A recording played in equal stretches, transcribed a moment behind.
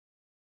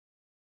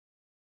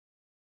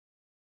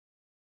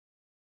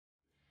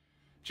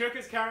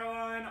Chookas,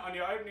 Caroline, on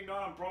your opening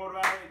night on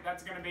Broadway.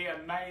 That's going to be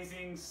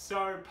amazing.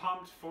 So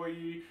pumped for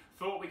you.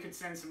 Thought we could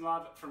send some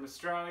love from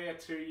Australia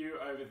to you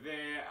over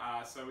there.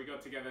 So we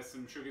got together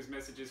some Chookas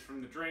messages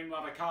from the Dream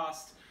Lover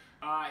cast.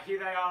 Here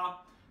they are.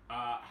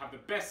 Have the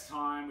best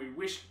time. We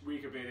wish we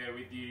could be there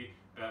with you,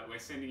 but we're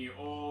sending you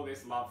all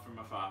this love from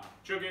afar.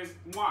 Chookas,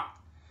 mwah!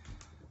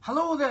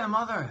 Hello there,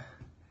 Mother.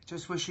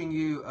 Just wishing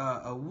you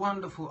a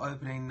wonderful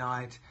opening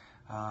night.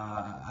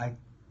 I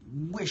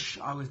wish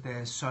I was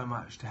there so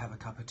much to have a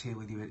cup of tea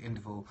with you at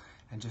interval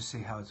and just see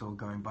how it's all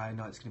going by. I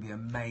know it's going to be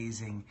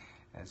amazing.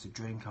 It's a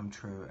dream come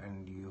true,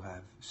 and you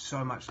have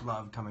so much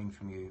love coming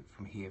from you,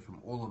 from here,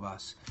 from all of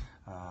us,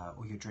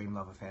 all your Dream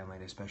Lover family,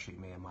 and especially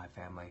me and my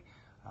family.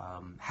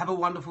 Have a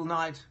wonderful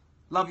night.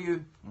 Love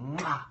you.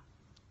 Mwah.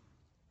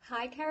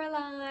 Hi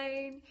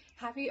Caroline,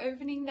 happy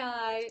opening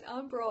night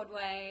on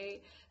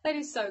Broadway. That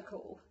is so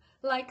cool,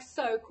 like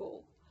so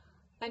cool.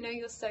 I know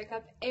you'll soak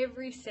up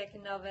every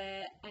second of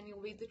it and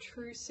you'll be the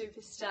true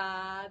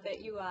superstar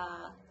that you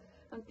are.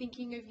 I'm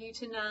thinking of you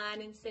tonight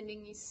and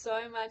sending you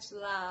so much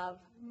love.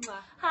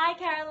 Mwah. Hi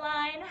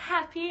Caroline,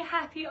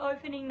 happy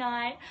opening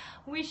night.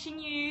 Wishing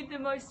you the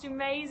most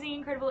amazing,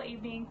 incredible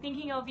evening.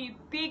 Thinking of you,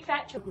 big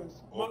fat Chookas.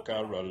 Oh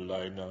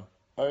Carolina,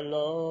 I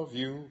love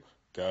you.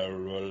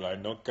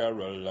 Carolina,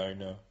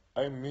 Carolina,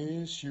 I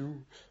miss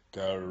you.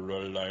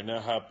 Carolina,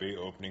 happy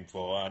opening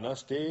for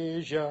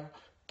Anastasia.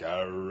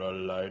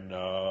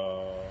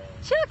 Carolina.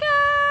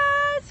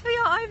 Chookas for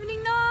your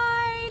opening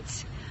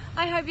night.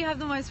 I hope you have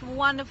the most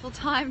wonderful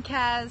time,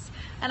 Kaz,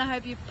 and I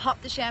hope you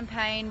pop the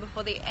champagne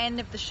before the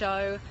end of the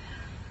show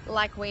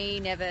like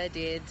we never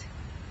did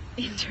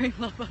in Dream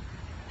Lover.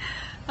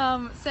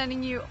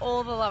 Sending you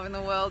all the love in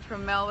the world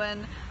from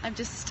Melbourne. I'm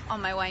just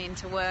on my way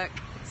into work.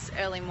 It's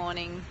early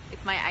morning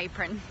with my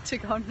apron to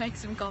go and make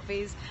some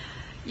coffees.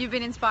 You've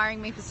been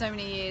inspiring me for so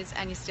many years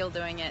and you're still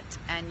doing it,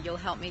 and you'll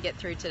help me get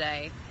through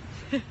today.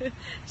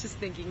 Just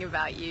thinking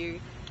about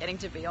you getting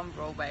to be on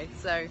Broadway.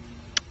 So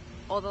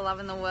all the love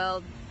in the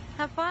world.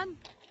 Have fun.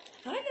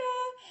 Hi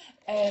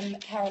there.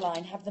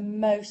 Caroline, have the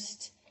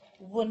most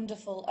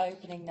wonderful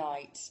opening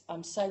night.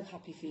 I'm so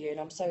happy for you and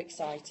I'm so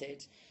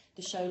excited.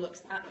 The show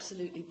looks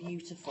absolutely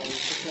beautiful, the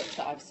clips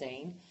that I've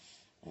seen.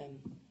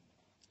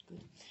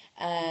 Good.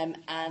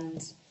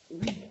 And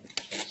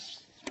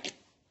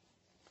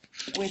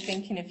we're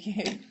thinking of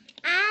you.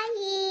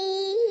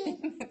 Aye.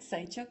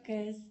 Say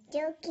Chookas.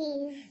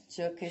 Chookas.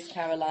 Chookas,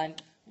 Caroline.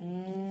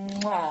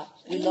 Mwah.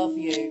 We love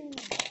you.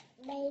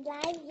 We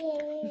love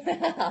you.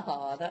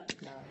 Oh, that's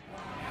nice.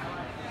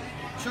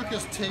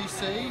 Chookas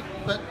TC,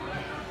 but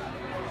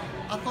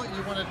I thought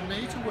you wanted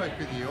me to work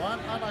with you.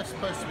 Aren't I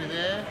supposed to be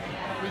there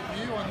with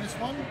you on this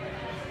one?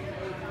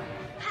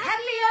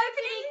 Happy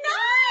opening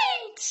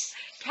night!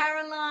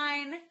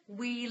 Caroline,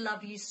 we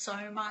love you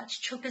so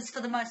much. Chookas for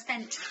the most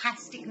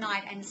fantastic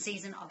night and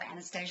season of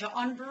Anastasia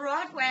on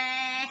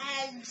Broadway.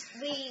 And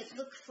we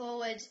look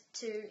forward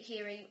to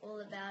hearing all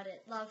about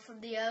it. Love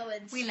from the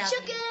Owens. We love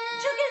Chookas! you.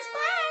 Chookas,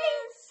 bye!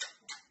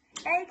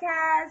 Hey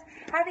Kaz,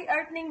 happy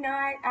opening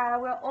night.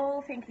 We're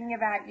all thinking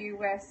about you.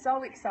 We're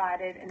so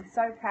excited and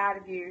so proud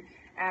of you.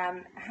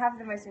 Have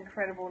the most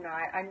incredible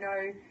night. I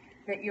know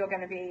that you're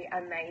going to be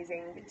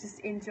amazing. Just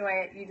enjoy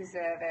it. You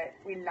deserve it.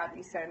 We love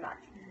you so much.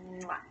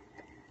 Mwah.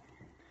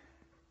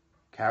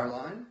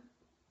 Caroline,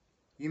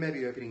 you may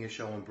be opening a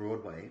show on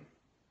Broadway,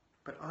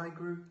 but I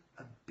grew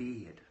a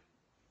beard.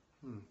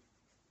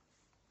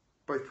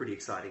 Both pretty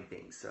exciting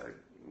things, so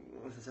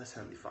that's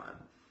totally fine.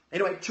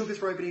 Anyway, Chookas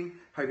for opening.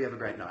 Hope you have a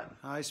great night.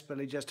 Hi,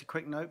 Spilly. Just a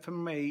quick note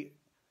from me.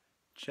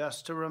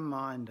 Just a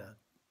reminder,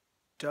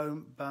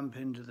 don't bump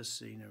into the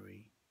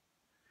scenery.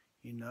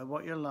 You know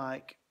what you're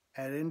like.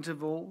 At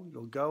interval,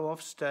 you'll go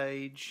off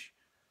stage.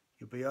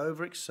 You'll be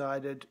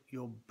overexcited.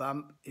 You'll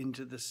bump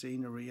into the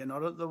scenery. You're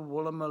not at the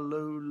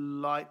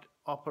Woolloomooloo Light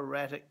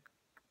Operatic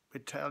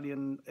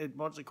Italian,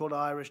 what's it called,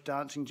 Irish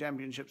Dancing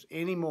Championships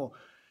anymore.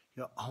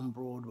 You're on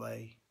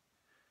Broadway.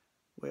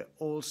 We're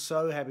all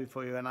so happy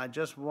for you, and I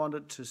just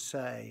wanted to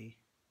say,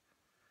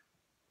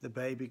 the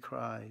baby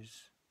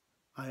cries.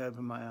 I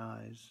open my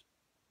eyes.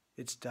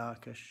 It's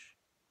darkish.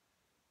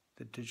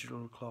 The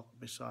digital clock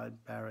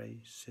beside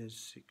Barry says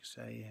 6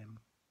 a.m.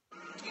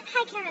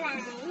 Hi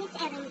Caroline, it's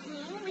Evan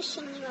here,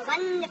 wishing you a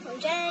wonderful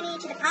journey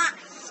to the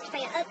past for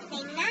your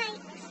opening night.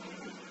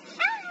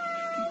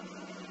 Bye!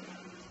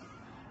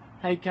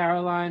 Hey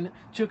Caroline,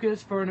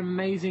 Chookas for an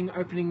amazing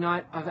opening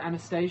night of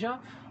Anastasia.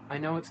 I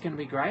know it's going to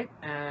be great,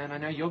 and I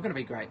know you're going to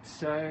be great,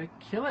 so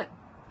kill it.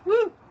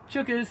 Woo!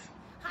 Chookas!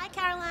 Hi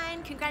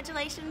Caroline,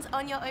 congratulations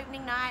on your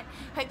opening night.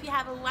 Hope you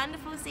have a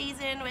wonderful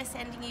season. We're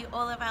sending you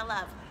all of our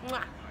love.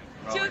 Mwah.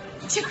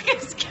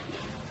 Chookas!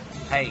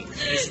 Hey,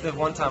 this is the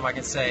one time I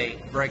can say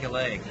break a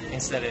leg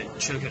instead of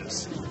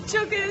Chookas.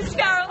 Chookas,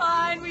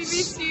 Caroline, we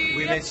miss you.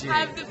 We miss you.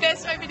 Have the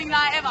best opening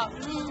night ever.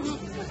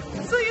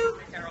 See you.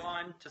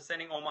 Caroline, just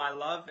sending all my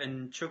love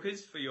and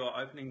Chookas for your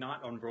opening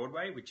night on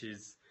Broadway, which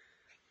is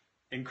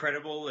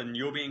incredible, and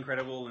you'll be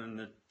incredible, and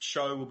the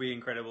show will be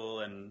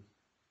incredible, and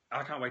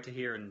I can't wait to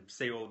hear and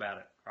see all about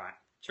it. Right.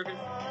 Chookas.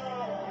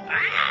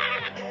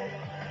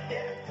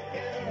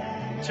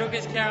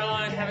 Chookas,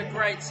 Caroline, have a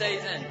great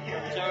season.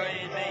 Joey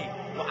and me.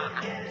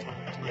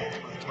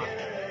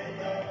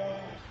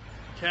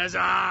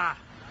 Kazza!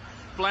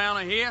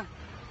 Blowner here.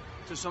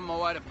 Just on my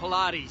way to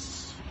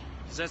Pilates,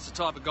 because that's the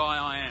type of guy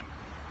I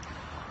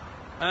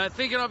am.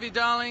 Thinking of you,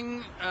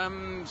 darling.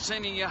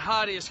 Sending you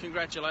heartiest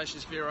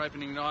congratulations for your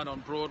opening night on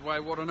Broadway.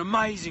 What an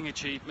amazing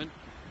achievement.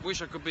 Wish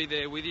I could be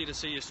there with you to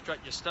see you strut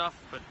your stuff,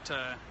 but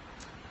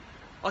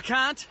I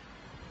can't.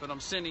 But I'm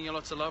sending you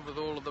lots of love with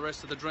all of the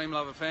rest of the Dream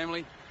Lover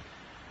family.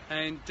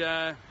 And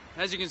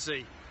as you can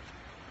see,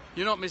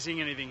 you're not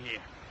missing anything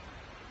here.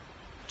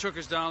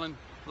 Chookas, darling,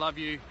 love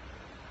you.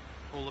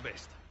 All the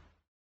best.